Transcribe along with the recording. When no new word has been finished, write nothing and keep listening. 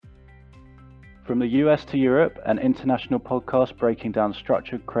From the US to Europe, an international podcast breaking down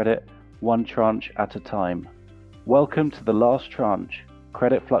structured credit one tranche at a time. Welcome to the Last Tranche,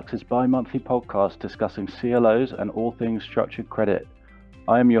 Creditflux's bi-monthly podcast discussing CLOs and all things structured credit.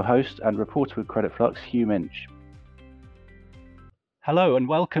 I am your host and reporter with Creditflux, Hugh Minch. Hello and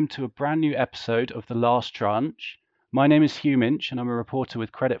welcome to a brand new episode of the Last Tranche. My name is Hugh Minch and I'm a reporter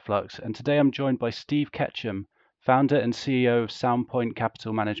with Creditflux, and today I'm joined by Steve Ketchum, founder and CEO of Soundpoint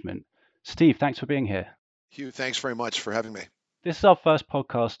Capital Management. Steve, thanks for being here. Hugh, thanks very much for having me. This is our first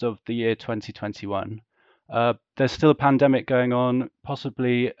podcast of the year 2021. There's still a pandemic going on,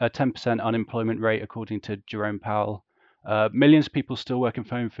 possibly a 10% unemployment rate, according to Jerome Powell. Millions of people still working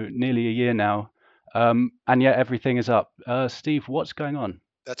from home for nearly a year now, and yet everything is up. Steve, what's going on?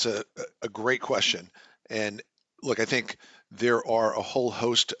 That's a great question. And look, I think there are a whole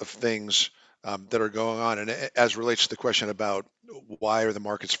host of things that are going on. And as relates to the question about why are the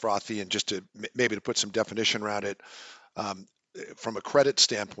markets frothy, and just to maybe to put some definition around it, um, from a credit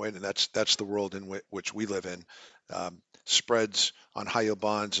standpoint, and that's the world in which we live in, spreads on high yield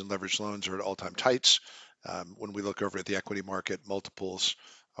bonds and leveraged loans are at all-time tights. When we look over at the equity market, multiples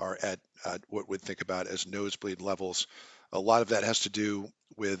are at what we'd think about as nosebleed levels. A lot of that has to do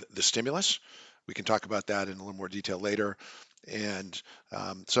with the stimulus. We can talk about that in a little more detail later. And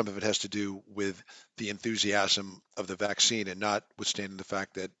some of it has to do with the enthusiasm of the vaccine, and notwithstanding the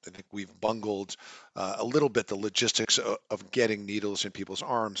fact that I think we've bungled a little bit the logistics of getting needles in people's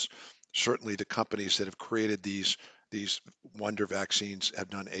arms. Certainly, the companies that have created these wonder vaccines have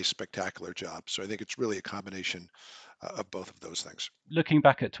done a spectacular job. So I think it's really a combination of both of those things. Looking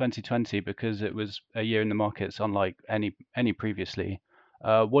back at 2020, because it was a year in the markets unlike any previously,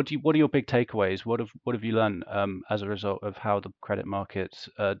 what are your big takeaways? What have you learned as a result of how the credit markets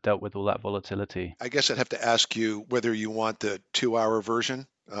dealt with all that volatility? I guess I'd have to ask you whether you want the 2 hour version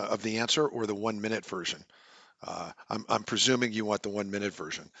of the answer or the 1 minute version. I'm presuming you want the 1 minute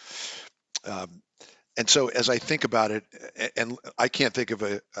version. Um, and so as I think about it, and I can't think of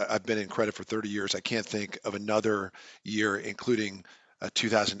I've been in credit for 30 years. I can't think of another year, including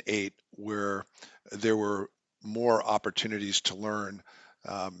 2008, where there were more opportunities to learn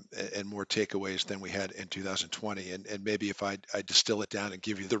and more takeaways than we had in 2020. And maybe if I distill it down and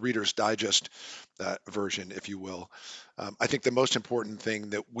give you the Reader's Digest version, if you will, I think the most important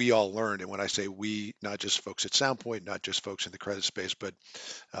thing that we all learned, and when I say we, not just folks at Soundpoint, not just folks in the credit space, but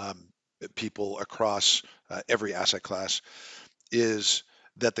um, people across every asset class, is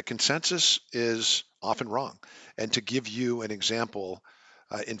that the consensus is often wrong. And to give you an example,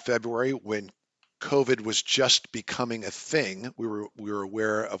 in February, when COVID was just becoming a thing, we were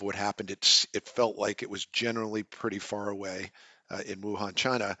aware of what happened. It felt like it was generally pretty far away in Wuhan,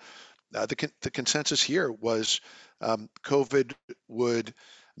 China. The consensus here was COVID would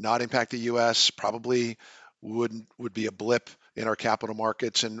not impact the U.S. Probably would be a blip in our capital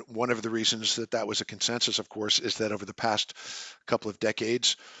markets. And one of the reasons that that was a consensus, of course, is that over the past couple of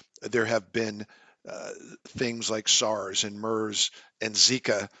decades, there have been uh, things like SARS and MERS and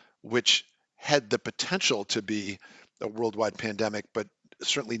Zika, which had the potential to be a worldwide pandemic, but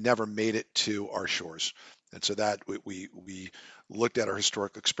certainly never made it to our shores. And so that we looked at our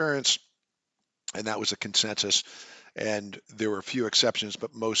historical experience, and that was a consensus. And there were a few exceptions,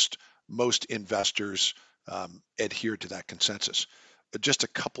 but most investors adhered to that consensus. But just a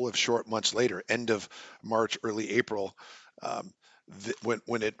couple of short months later, end of March, early April, um,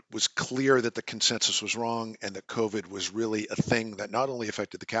 when it was clear that the consensus was wrong and that COVID was really a thing that not only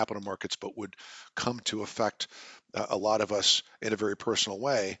affected the capital markets but would come to affect a lot of us in a very personal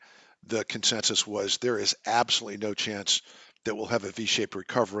way, the consensus was there is absolutely no chance that we'll have a V-shaped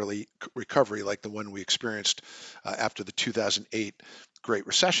recovery like the one we experienced after the 2008 Great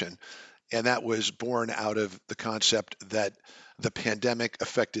Recession. And that was born out of the concept that the pandemic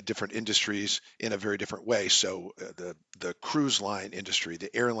affected different industries in a very different way. So the cruise line industry,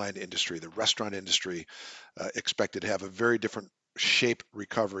 the airline industry, the restaurant industry expected to have a very different shape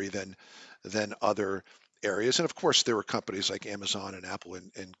recovery than other areas. And of course, there were companies like Amazon and Apple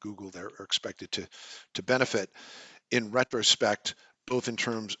and Google that are expected to benefit. In retrospect, both in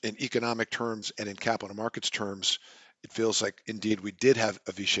economic terms and in capital markets terms, it feels like indeed we did have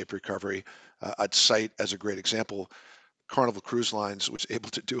a V-shaped recovery. I'd cite as a great example, Carnival Cruise Lines was able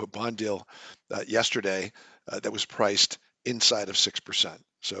to do a bond deal yesterday that was priced inside of 6%.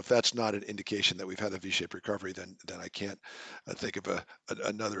 So if that's not an indication that we've had a V-shaped recovery, then I can't think of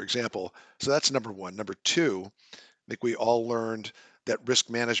another example. So that's number one. Number two, I think we all learned that risk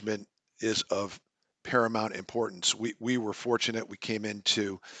management is of paramount importance. We were fortunate. We came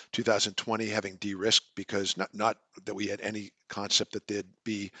into 2020 having de-risked because not that we had any concept that there'd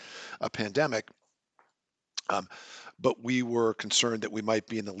be a pandemic, um, but we were concerned that we might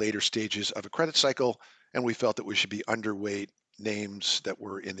be in the later stages of a credit cycle, and we felt that we should be underweight names that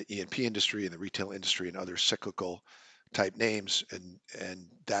were in the E&P industry and the retail industry and other cyclical type names, and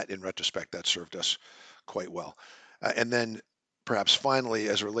that in retrospect that served us quite well. And then perhaps finally,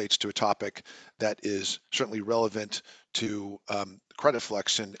 as it relates to a topic that is certainly relevant to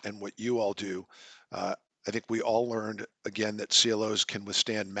Creditflux and what you all do, I think we all learned again that CLOs can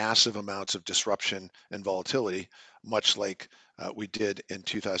withstand massive amounts of disruption and volatility, much like we did in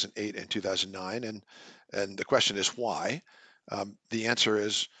 2008 and 2009. And the question is why? The answer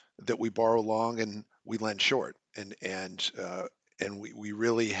is that we borrow long and we lend short, and we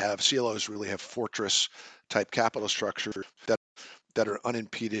really have CLOs really have fortress type capital structure that are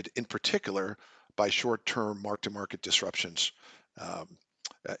unimpeded, in particular by short-term mark-to-market disruptions.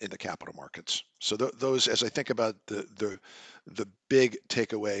 In the capital markets. So those, as I think about the big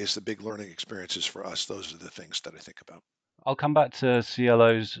takeaways, the big learning experiences for us, those are the things that I think about. I'll come back to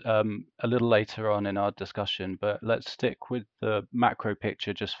CLOs a little later on in our discussion, but let's stick with the macro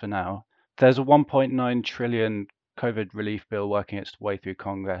picture just for now. There's a 1.9 trillion COVID relief bill working its way through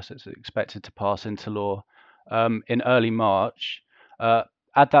Congress. It's expected to pass into law in early March.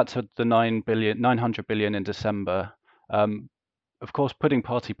 Add that to the 900 billion in December. Of course, putting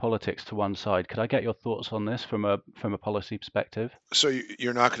party politics to one side, could I get your thoughts on this from a policy perspective? So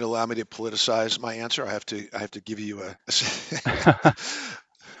you're not going to allow me to politicize my answer? I have to give you a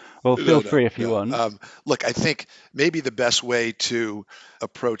Well, feel no, no, free if you no. want. Look, I think maybe the best way to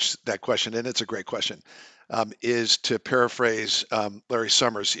approach that question, and it's a great question, is to paraphrase Larry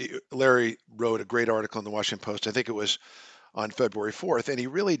Summers. Larry wrote a great article in the Washington Post. I think it was on February 4th, and he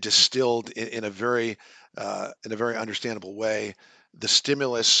really distilled in a very understandable way the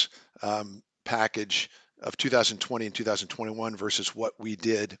stimulus package of 2020 and 2021 versus what we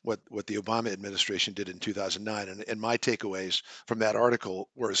did, what the Obama administration did in 2009. And my takeaways from that article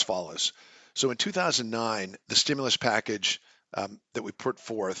were as follows. So in 2009, the stimulus package that we put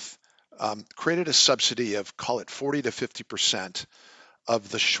forth created a subsidy of, call it 40 to 50% of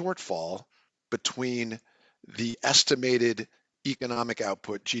the shortfall between the estimated economic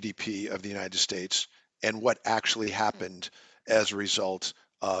output, GDP, of the United States and what actually happened as a result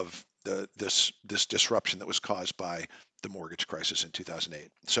of this disruption that was caused by the mortgage crisis in 2008.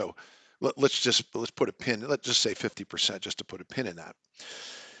 So let's put a pin. Let's just say 50%, just to put a pin in that.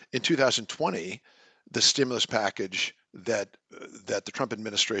 In 2020, the stimulus package that the Trump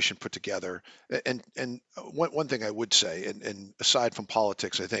administration put together, and one thing I would say, and aside from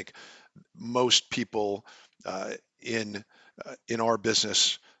politics, I think most people in our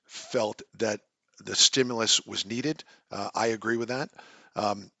business felt that the stimulus was needed. I agree with that.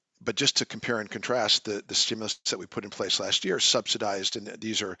 But just to compare and contrast, the stimulus that we put in place last year subsidized, and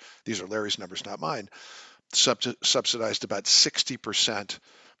these are Larry's numbers, not mine, subsidized about 60%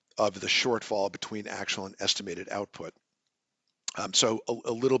 of the shortfall between actual and estimated output. So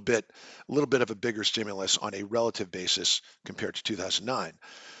a little bit of a bigger stimulus on a relative basis compared to 2009.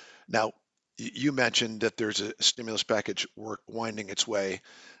 Now, you mentioned that there's a stimulus package winding its way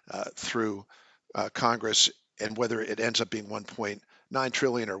through Congress, and whether it ends up being 1.9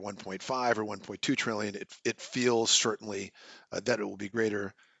 trillion or 1.5 or 1.2 trillion, it feels certainly that it will be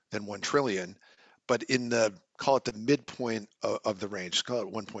greater than 1 trillion. But in call it the midpoint of the range, call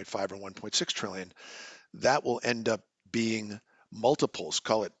it 1.5 or 1.6 trillion, that will end up being multiples,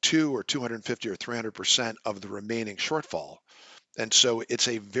 call it 2 or 250 or 300% of the remaining shortfall. And so it's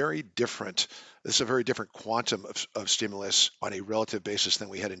a very different quantum of stimulus on a relative basis than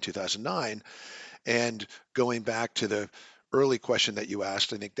we had in 2009. And going back to the early question that you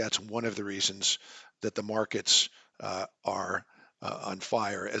asked, I think that's one of the reasons that the markets are on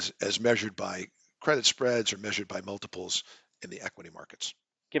fire as measured by credit spreads or measured by multiples in the equity markets.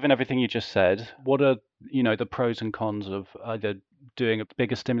 Given everything you just said, what are the pros and cons of either doing a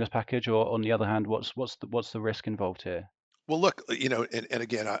bigger stimulus package, or on the other hand, what's the risk involved here? Well, look, and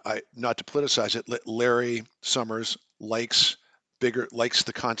again, I not to politicize it, Larry Summers likes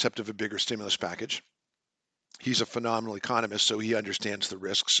the concept of a bigger stimulus package. He's a phenomenal economist, so he understands the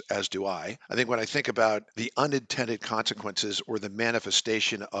risks, as do I. I think when I think about the unintended consequences or the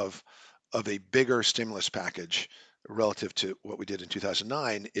manifestation of a bigger stimulus package relative to what we did in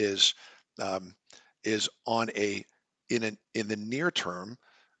 2009 is on in the near term,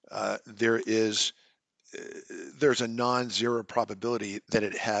 there's a non-zero probability that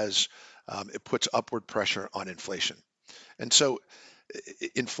it puts upward pressure on inflation. And so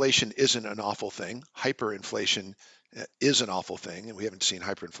inflation isn't an awful thing. Hyperinflation is an awful thing, and we haven't seen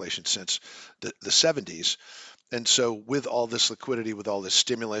hyperinflation since the 70s. And so, with all this liquidity, with all this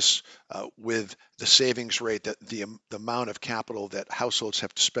stimulus, with the savings rate, that the amount of capital that households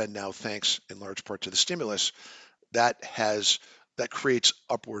have to spend now, thanks in large part to the stimulus, that has that creates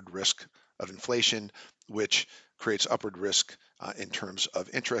upward risk of inflation, which creates upward risk in terms of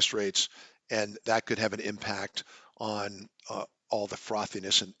interest rates, and that could have an impact on all the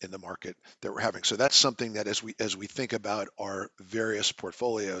frothiness in the market that we're having. So that's something that as we think about our various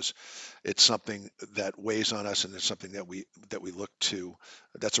portfolios, it's something that weighs on us, and it's something that we look to.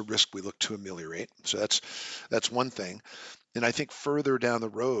 That's a risk we look to ameliorate. So that's one thing. And I think further down the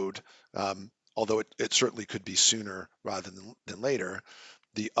road, although it certainly could be sooner rather than later,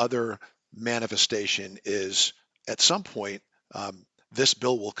 the other manifestation is at some point this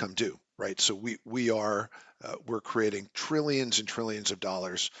bill will come due, right? So we're creating trillions and trillions of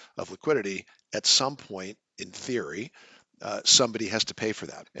dollars of liquidity. At some point, in theory, somebody has to pay for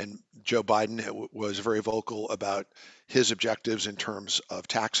that. And Joe Biden was very vocal about his objectives in terms of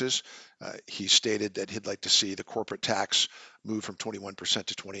taxes. He stated that he'd like to see the corporate tax move from 21%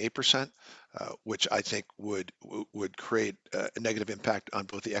 to 28%, which I think would create a negative impact on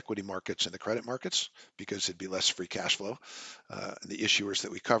both the equity markets and the credit markets because it'd be less free cash flow. The issuers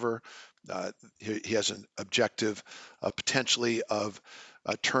that we cover, he has an objective potentially of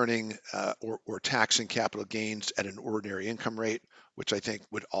turning or taxing capital gains at an ordinary income rate, which I think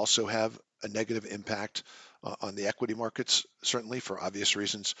would also have a negative impact on the equity markets, certainly for obvious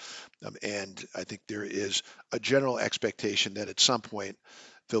reasons. And I think there is a general expectation that at some point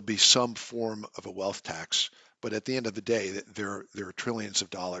there'll be some form of a wealth tax. But at the end of the day, there are trillions of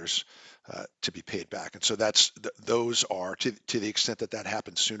dollars to be paid back, and so those are to the extent that that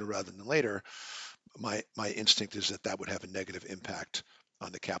happens sooner rather than later. My instinct is that that would have a negative impact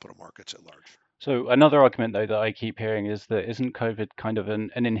on the capital markets at large. So another argument though that I keep hearing is that isn't COVID kind of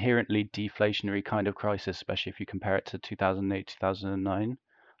an inherently deflationary kind of crisis, especially if you compare it to 2008, 2009?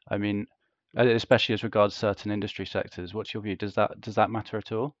 I mean, especially as regards certain industry sectors. What's your view? Does that matter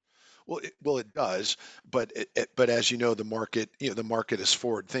at all? Well, it does, but as you know, the market is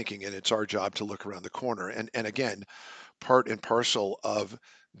forward thinking, and it's our job to look around the corner. And again, part and parcel of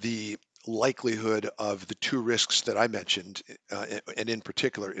the likelihood of the two risks that I mentioned, and in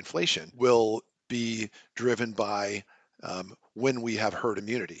particular inflation, will be driven by when we have herd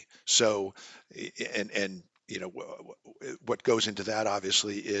immunity. So, and what goes into that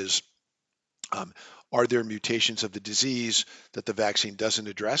obviously is um, are there mutations of the disease that the vaccine doesn't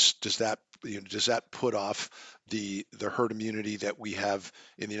address? Does that put off the herd immunity that we have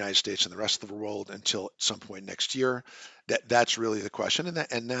in the United States and the rest of the world until at some point next year? That's really the question, and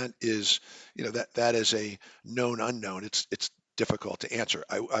that is that is a known unknown. It's difficult to answer.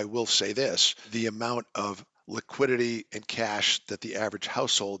 I will say this: the amount of liquidity and cash that the average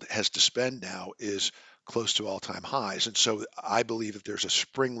household has to spend now is close to all-time highs, and so I believe that there's a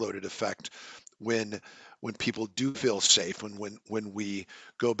spring-loaded effect when when people do feel safe, when we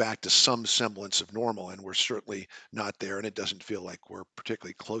go back to some semblance of normal, and we're certainly not there, and it doesn't feel like we're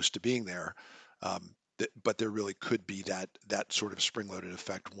particularly close to being there. But there really could be that sort of spring-loaded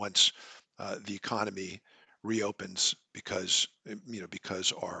effect once the economy reopens, because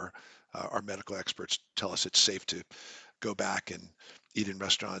our medical experts tell us it's safe to go back and eat in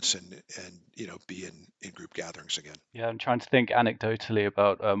restaurants and be in group gatherings again. Yeah, I'm trying to think anecdotally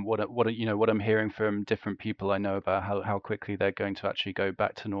about what I'm hearing from different people I know about how quickly they're going to actually go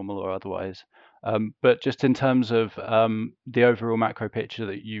back to normal or otherwise. But just in terms of the overall macro picture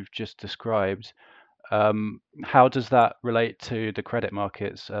that you've just described, how does that relate to the credit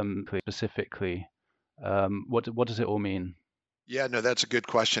markets specifically? What does it all mean? Yeah, no, that's a good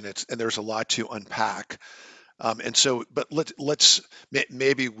question. And there's a lot to unpack. And so, but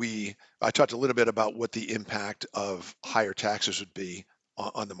maybe I talked a little bit about what the impact of higher taxes would be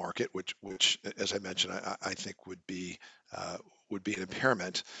on the market, which, as I mentioned, I think would be an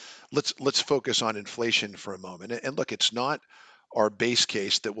impairment. Let's focus on inflation for a moment. And look, it's not our base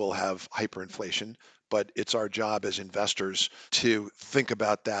case that we'll have hyperinflation, but it's our job as investors to think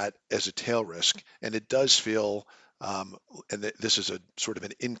about that as a tail risk. And it does feel, and this is a sort of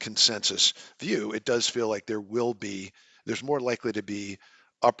an inconsensus view, it does feel like there's more likely to be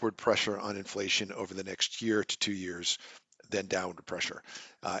upward pressure on inflation over the next year to 2 years than downward pressure.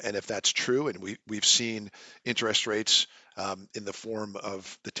 And if that's true, and we've seen interest rates in the form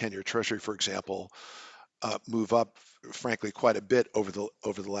of the 10-year Treasury, for example, move up, frankly, quite a bit over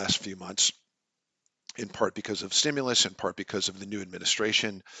the last few months. in part because of stimulus, in part because of the new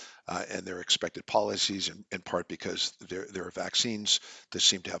administration and their expected policies, and in part because there are vaccines that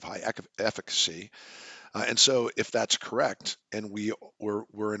seem to have high efficacy. And so, if that's correct, and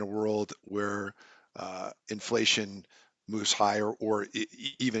we're in a world where inflation moves higher, or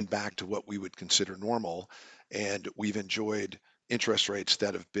even back to what we would consider normal, and we've enjoyed interest rates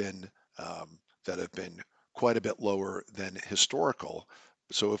that have been quite a bit lower than historical.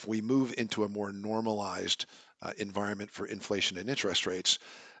 So, if we move into a more normalized environment for inflation and interest rates,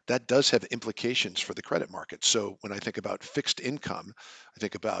 that does have implications for the credit market. So when I think about fixed income, I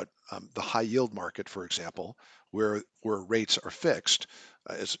think about the high yield market, for example, where rates are fixed,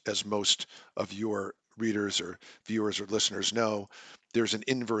 as most of your readers or viewers or listeners know, there's an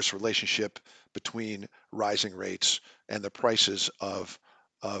inverse relationship between rising rates and the prices of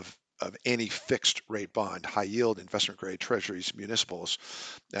any fixed rate bond, high yield, investment grade, treasuries, municipals,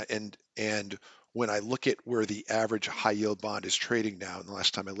 and when I look at where the average high yield bond is trading now, and the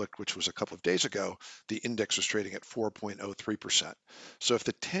last time I looked, which was a couple of days ago, the index was trading at 4.03%. So if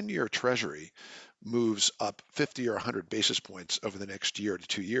the 10-year treasury moves up 50 or 100 basis points over the next year to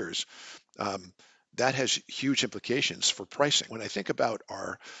 2 years, um, that has huge implications for pricing. When I think about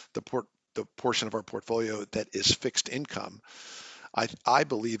the port the portion of our portfolio that is fixed income, I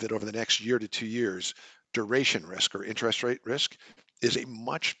believe that over the next year to 2 years, duration risk or interest rate risk is a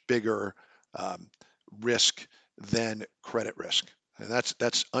much bigger um, risk than credit risk. And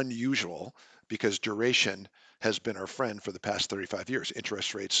that's unusual because duration has been our friend for the past 35 years.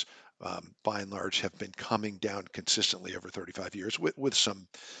 Interest rates, by and large, have been coming down consistently over 35 years, with some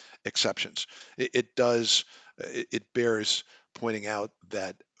exceptions. It bears pointing out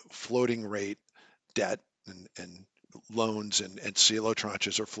that floating rate debt and loans and CLO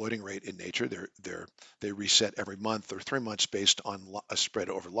tranches are floating rate in nature. They reset every month or 3 months based on a spread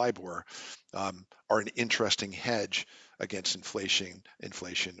over LIBOR, are an interesting hedge against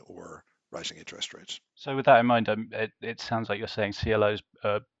inflation or rising interest rates. So with that in mind, it sounds like you're saying CLOs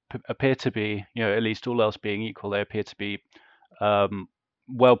appear to be, at least all else being equal, they appear to be um,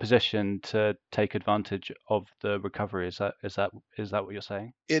 well positioned to take advantage of the recovery. Is that what you're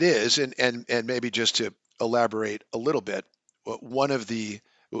saying? It is, and maybe just to elaborate a little bit, one of the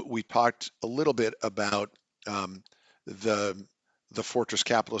we talked a little bit about um, the the fortress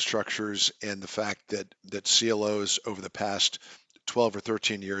capital structures and the fact that CLOs over the past 12 or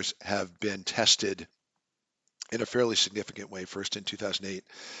 13 years have been tested in a fairly significant way, first in 2008,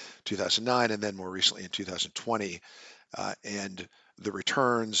 2009, and then more recently in 2020, and the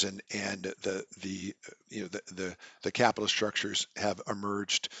returns and the the capital structures have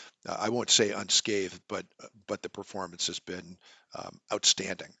emerged. I won't say unscathed, but the performance has been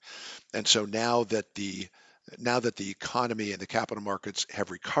outstanding. And so now that the economy and the capital markets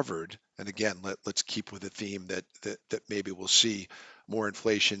have recovered, and again, let's keep with the theme that maybe we'll see more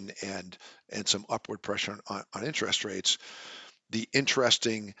inflation and some upward pressure on interest rates. The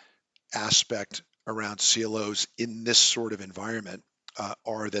interesting aspect around CLOs in this sort of environment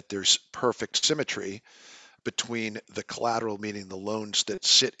are that there's perfect symmetry between the collateral, meaning the loans that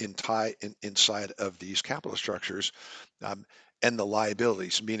sit inside of these capital structures, um, and the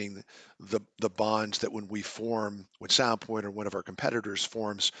liabilities, meaning the bonds that when Sound Point or one of our competitors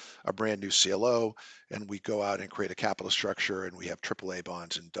forms a brand new CLO, and we go out and create a capital structure, and we have AAA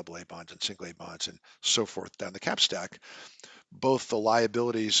bonds and AA bonds and single A bonds and so forth down the cap stack, both the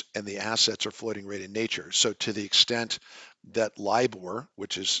liabilities and the assets are floating rate in nature. So to the extent that LIBOR,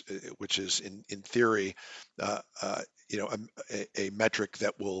 which is in theory, uh, uh, a metric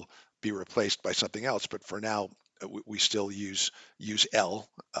that will be replaced by something else, but for now we still use L,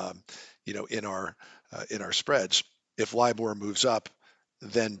 in our spreads. If LIBOR moves up,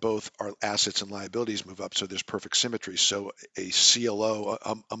 then both our assets and liabilities move up. So there's perfect symmetry. So a CLO,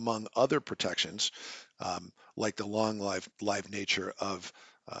 among other protections, like the long live nature uh,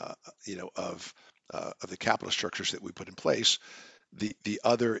 of the capital structures that we put in place. The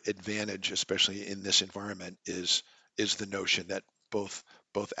other advantage, especially in this environment, is the notion that both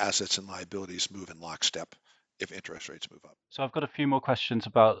assets and liabilities move in lockstep if interest rates move up. So I've got a few more questions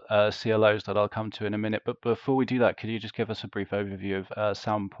about CLOs that I'll come to in a minute. But before we do that, could you just give us a brief overview of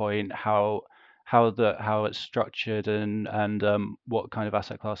SoundPoint, how it's structured, and what kind of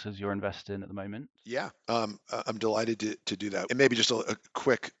asset classes you're invested in at the moment? Yeah, I'm delighted to do that. And maybe just a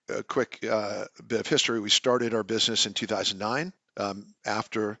quick bit of history. We started our business in 2009,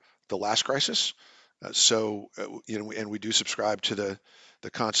 after the last crisis. And we do subscribe to the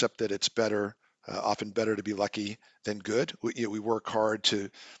concept that it's often better to be lucky than good. We work hard to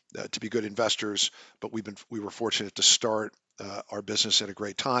be good investors, but we were fortunate to start our business at a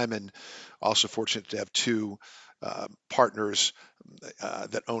great time, and also fortunate to have two partners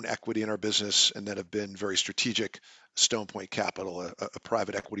that own equity in our business and that have been very strategic. Stone Point Capital, a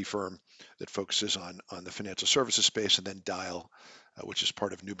private equity firm that focuses on the financial services space, and then Dial, which is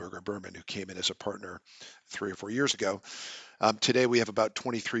part of Neuberger Berman, who came in as a partner 3 or 4 years ago. Today, we have about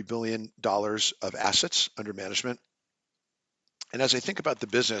 $23 billion of assets under management. And as I think about the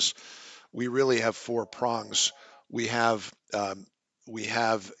business, we really have four prongs. We have we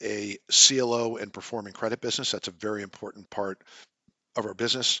have a CLO and performing credit business. That's a very important part of our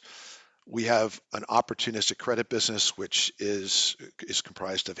business. We have an opportunistic credit business, which is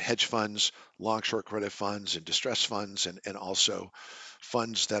comprised of hedge funds, long short credit funds, and distress funds, and also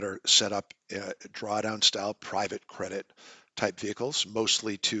funds that are set up drawdown style private credit type vehicles,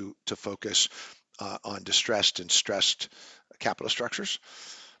 mostly to focus on distressed and stressed capital structures.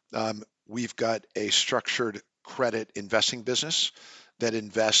 We've got a structured credit investing business that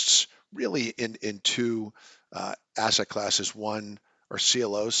invests really in two asset classes. One are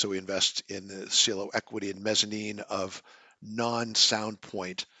CLOs, so we invest in the CLO equity and mezzanine of non-Sound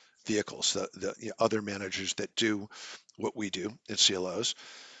Point vehicles, the other managers that do what we do in CLOs.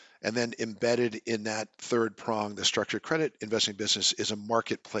 And then embedded in that third prong, the structured credit investing business, is a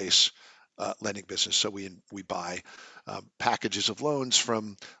marketplace lending business. So we buy packages of loans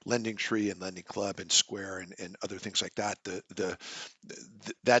from Lending Tree and Lending Club and Square and other things like that.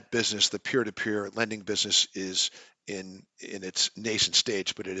 That business, the peer-to-peer lending business, is in its nascent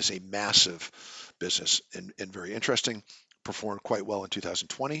stage, but it is a massive business and very interesting. Performed quite well in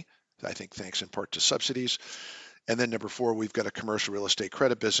 2020, I think, thanks in part to subsidies. And then number four, we've got a commercial real estate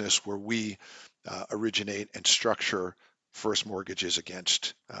credit business where we originate and structure first mortgages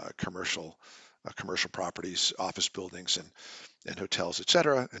against commercial properties, office buildings, and hotels, et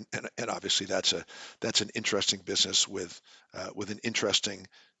cetera. And obviously that's an interesting business with an interesting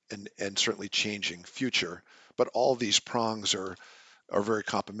and certainly changing future. But all these prongs are very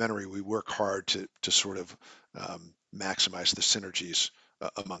complementary. We work hard to sort of maximize the synergies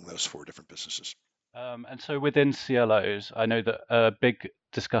among those four different businesses. And so within CLOs, I know that a big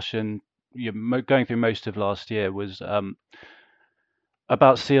discussion going through most of last year was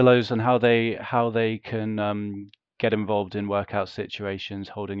about CLOs and how they can get involved in workout situations,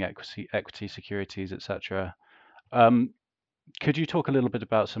 holding equity securities, etc. Could you talk a little bit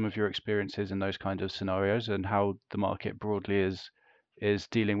about some of your experiences in those kind of scenarios and how the market broadly is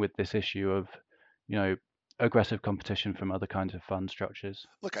dealing with this issue of, aggressive competition from other kinds of fund structures?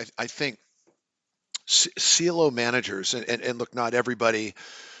 Look, I think CLO managers, and look, not every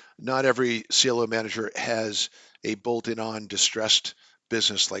CLO manager has a bolted on distressed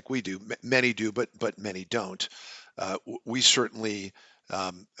business like we do. Many do, but many don't. We certainly,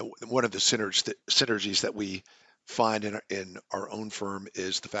 one of the synergies that we find in our own firm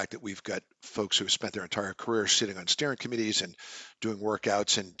is the fact that we've got folks who have spent their entire career sitting on steering committees and doing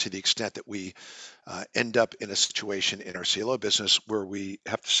workouts. And to the extent that we end up in a situation in our CLO business where we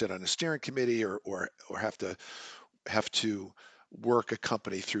have to sit on a steering committee or have to work a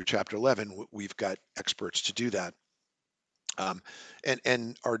company through Chapter 11, we've got experts to do that.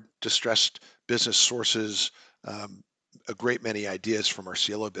 And our distressed business sources a great many ideas from our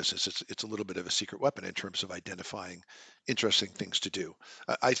CLO business. It's a little bit of a secret weapon in terms of identifying interesting things to do.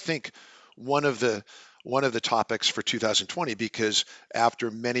 I think one of the topics for 2020, because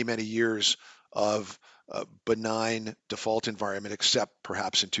after many years of benign default environment, except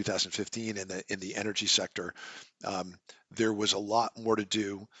perhaps in 2015 in the energy sector, there was a lot more to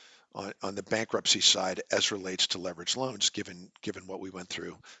do on the bankruptcy side as relates to leveraged loans, given what we went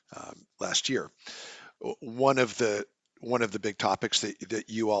through last year. One of the big topics that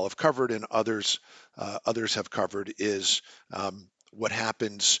you all have covered and others have covered is what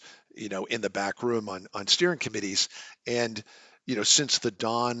happens, in the back room on steering committees. And since the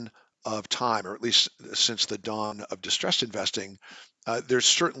dawn of time, or at least since the dawn of distressed investing, there's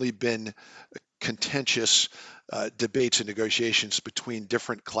certainly been contentious debates and negotiations between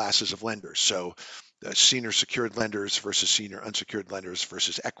different classes of lenders. So senior secured lenders versus senior unsecured lenders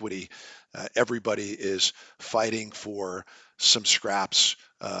versus equity. Everybody is fighting for some scraps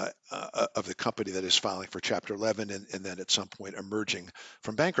of the company that is filing for Chapter 11 and then at some point emerging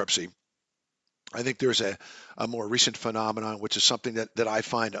from bankruptcy. I think there's a more recent phenomenon, which is something that I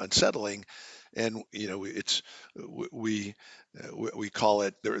find unsettling. And it's we call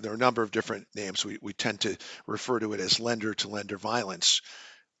it, there are a number of different names. We tend to refer to it as lender to lender violence.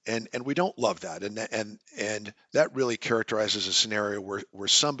 And we don't love that, and that really characterizes a scenario where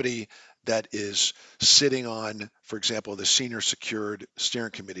somebody that is sitting on, for example, the senior secured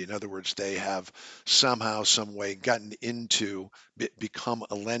steering committee. In other words, they have somehow, some way gotten into, become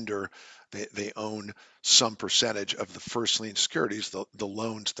a lender. They own some percentage of the first lien securities, the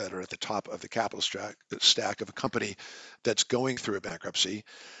loans that are at the top of the capital stack of a company that's going through a bankruptcy,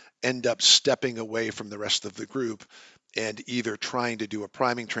 end up stepping away from the rest of the group and either trying to do a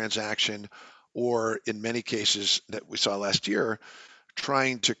priming transaction, or in many cases that we saw last year,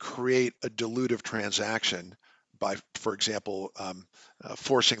 trying to create a dilutive transaction by, for example,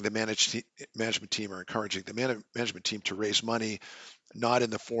 forcing the management team or encouraging the management team to raise money, not in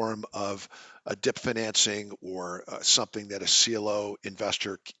the form of a dip financing or something that a CLO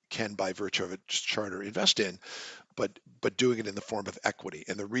investor can, by virtue of its charter, invest in, but doing it in the form of equity.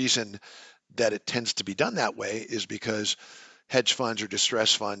 And the reason that it tends to be done that way is because hedge funds or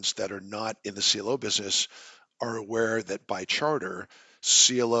distress funds that are not in the CLO business are aware that by charter,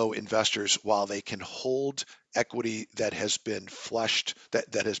 CLO investors, while they can hold equity that has been flushed,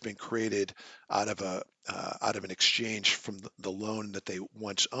 that has been created out of an exchange from the loan that they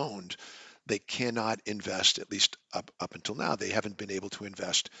once owned, they cannot invest, at least up until now, they haven't been able to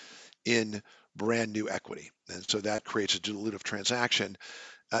invest in brand new equity. And so that creates a dilutive transaction.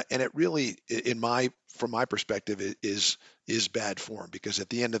 And it really, from my perspective, is bad form, because at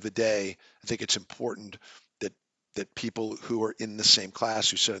the end of the day, I think it's important that people who are in the same class,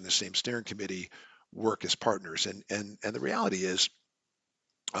 who sit in the same steering committee, work as partners. And the reality is,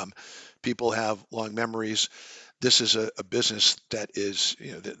 people have long memories. This is a business that is,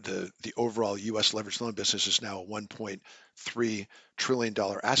 the overall U.S. leveraged loan business is now a $1.3 trillion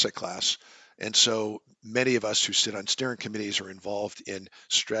asset class. And so many of us who sit on steering committees are involved in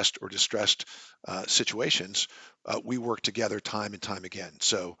stressed or distressed situations. We work together time and time again.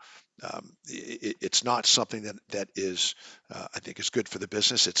 So it's not something that is, I think, is good for the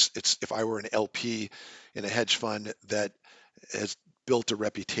business. It's if I were an LP in a hedge fund that has built a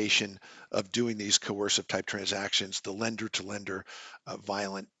reputation of doing these coercive type transactions, the lender to lender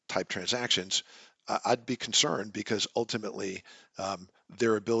violent type transactions, I'd be concerned, because ultimately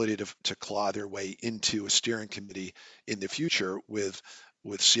their ability to claw their way into a steering committee in the future with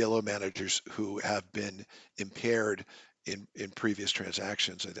CLO managers who have been impaired in previous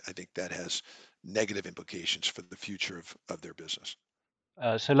transactions, I think that has negative implications for the future of their business.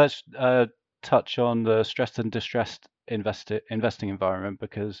 So let's touch on the stressed and distressed investing environment,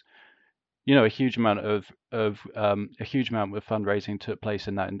 because a huge amount of fundraising took place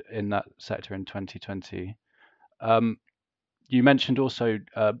in that sector in 2020. You mentioned also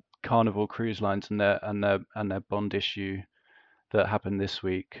Carnival Cruise Lines and their bond issue that happened this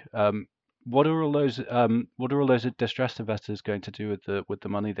week. What are all those distressed investors going to do with the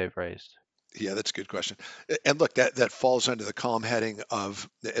money they've raised? Yeah, that's a good question. And look, that falls under the column heading of,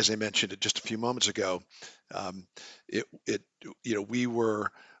 as I mentioned just a few moments ago, um, it we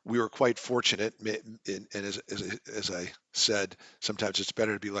were quite fortunate, and as I said, sometimes it's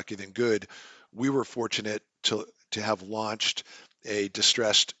better to be lucky than good. We were fortunate to have launched a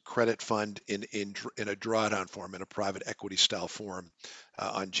distressed credit fund in a drawdown form, in a private equity style form,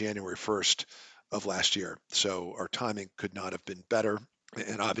 on January 1st of last year. So our timing could not have been better.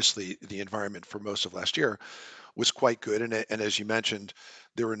 And obviously, the environment for most of last year was quite good. And as you mentioned,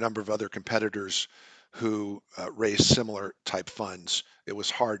 there were a number of other competitors who raised similar type funds. It was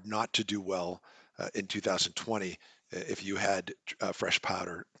hard not to do well in 2020 if you had fresh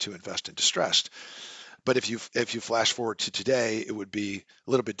powder to invest in distressed. But if you flash forward to today, it would be a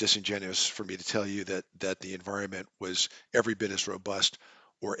little bit disingenuous for me to tell you that the environment was every bit as robust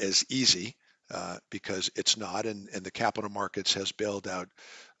or as easy, because it's not. And the capital markets has bailed out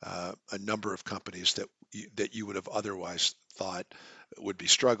a number of companies that you would have otherwise thought would be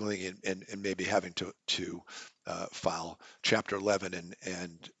struggling, and maybe having to file Chapter 11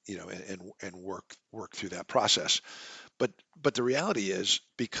 and work through that process. But the reality is,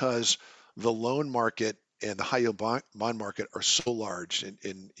 because the loan market and the high yield bond market are so large,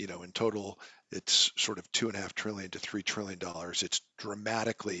 in total, it's sort of $2.5 trillion to $3 trillion. It's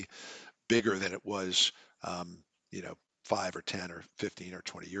dramatically bigger than it was, um, you know, 5 or 10 or 15 or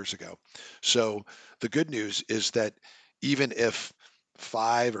 20 years ago. So the good news is that even if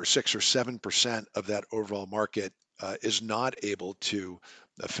 5 or 6 or 7% of that overall market is not able to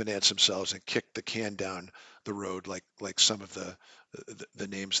finance themselves and kick the can down the road, like some of the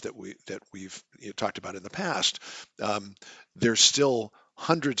names that we've talked about in the past, there's still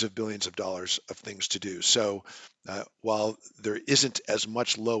hundreds of billions of dollars of things to do. So while there isn't as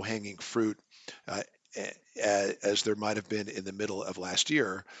much low-hanging fruit uh, as there might have been in the middle of last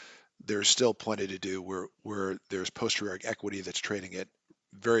year, there's still plenty to do where there's post-periodic equity that's trading at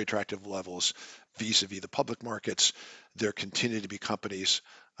very attractive levels vis-a-vis the public markets. There continue to be companies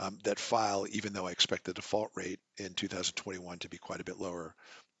that file, even though I expect the default rate in 2021 to be quite a bit lower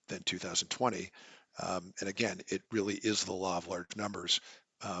than 2020. And again, it really is the law of large numbers.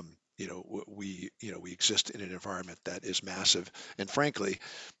 We exist in an environment that is massive. And frankly,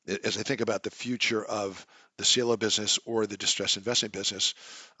 as I think about the future of the CLO business or the distressed investment business,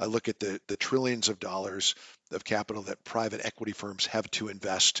 I look at the trillions of dollars of capital that private equity firms have to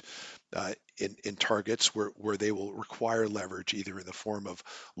invest in targets where they will require leverage, either in the form of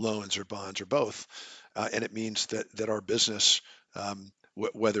loans or bonds or both. And it means that our business,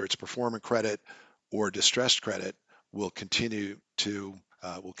 whether it's performing credit or distressed credit, will continue to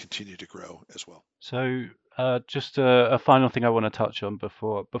grow as well. So just a final thing I want to touch on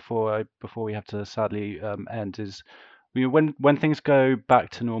before we have to sadly end is, when things go back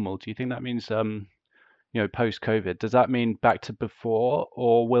to normal, do you think that means post COVID, does that mean back to before,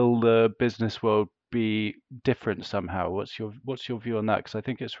 or will the business world be different somehow? What's your view on that? Because I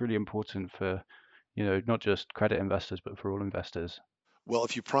think it's really important for not just credit investors but for all investors. Well,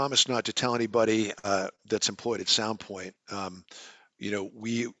 if you promise not to tell anybody that's employed at Soundpoint,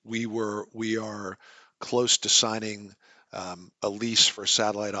 we are close to signing a lease for a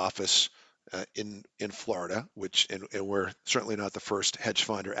satellite office in Florida, and we're certainly not the first hedge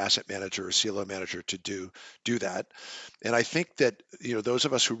fund or asset manager or CLO manager to do that. And I think that those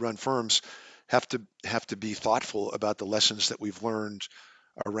of us who run firms have to be thoughtful about the lessons that we've learned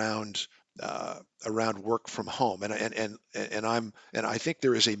around work from home, and I think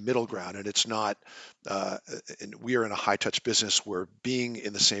there is a middle ground, and it's not. And we are in a high touch business where being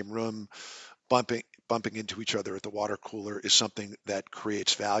in the same room, bumping into each other at the water cooler is something that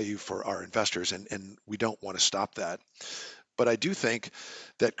creates value for our investors, and we don't want to stop that. But I do think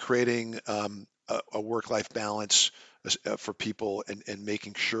that creating a work-life balance for people and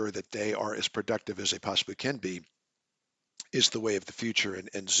making sure that they are as productive as they possibly can be is the way of the future,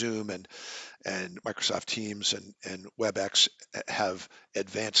 and Zoom and Microsoft Teams and WebEx have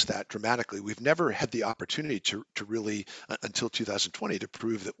advanced that dramatically. We've never had the opportunity to really, until 2020, to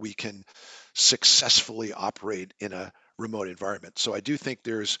prove that we can successfully operate in a remote environment. So I do think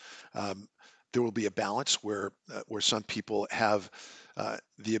there will be a balance where some people have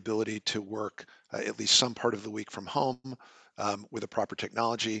the ability to work at least some part of the week from home with a proper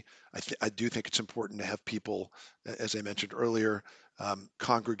technology. I do think it's important to have people, as I mentioned earlier,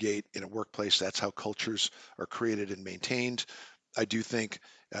 congregate in a workplace. That's how cultures are created and maintained. I do think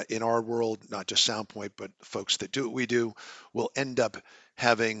in our world, not just Soundpoint, but folks that do what we do, will end up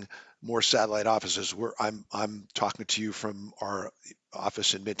having more satellite offices. Where I'm talking to you from our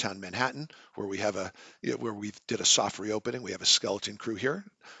office in Midtown Manhattan, where we did a soft reopening. We have a skeleton crew here.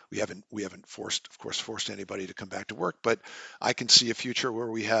 We haven't forced anybody to come back to work, but I can see a future where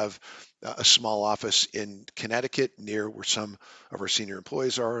we have a small office in Connecticut near where some of our senior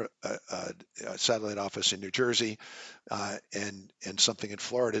employees are, a satellite office in New Jersey, and something in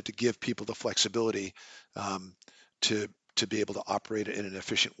Florida, to give people the flexibility to be able to operate in an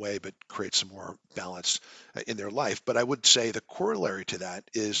efficient way, but create some more balance in their life. But I would say the corollary to that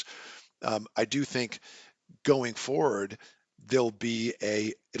is, I do think going forward, it'll be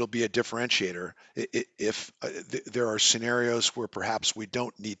a differentiator. If there are scenarios where perhaps we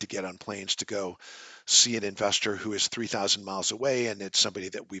don't need to get on planes to go see an investor who is 3,000 miles away, and it's somebody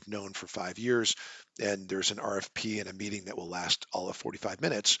that we've known for 5 years, and there's an RFP and a meeting that will last all of 45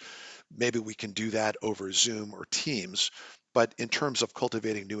 minutes, maybe we can do that over Zoom or Teams. But in terms of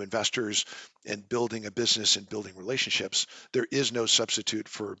cultivating new investors and building a business and building relationships, there is no substitute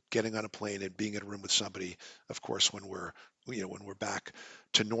for getting on a plane and being in a room with somebody. Of course, when we're back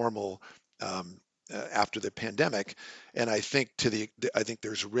to normal after the pandemic, and I think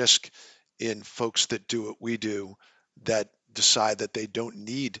there's risk in folks that do what we do, that decide that they don't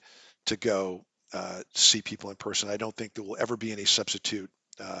need to go see people in person. I don't think there will ever be any substitute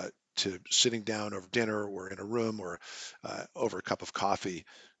to sitting down over dinner or in a room or over a cup of coffee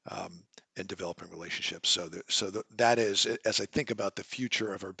and developing relationships. So that is, as I think about the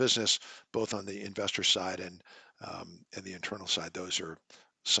future of our business, both on the investor side and the internal side, those are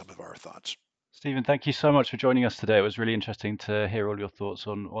some of our thoughts. Stephen, thank you so much for joining us today. It was really interesting to hear all your thoughts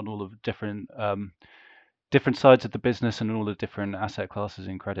on all of the different sides of the business and all the different asset classes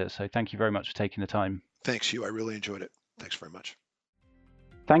in credit. So thank you very much for taking the time. Thanks, Hugh. I really enjoyed it. Thanks very much.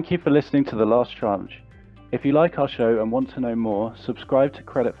 Thank you for listening to The Last Tranche. If you like our show and want to know more, subscribe to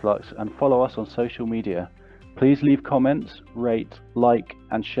Creditflux and follow us on social media. Please leave comments, rate, like,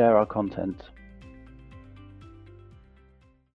 and share our content.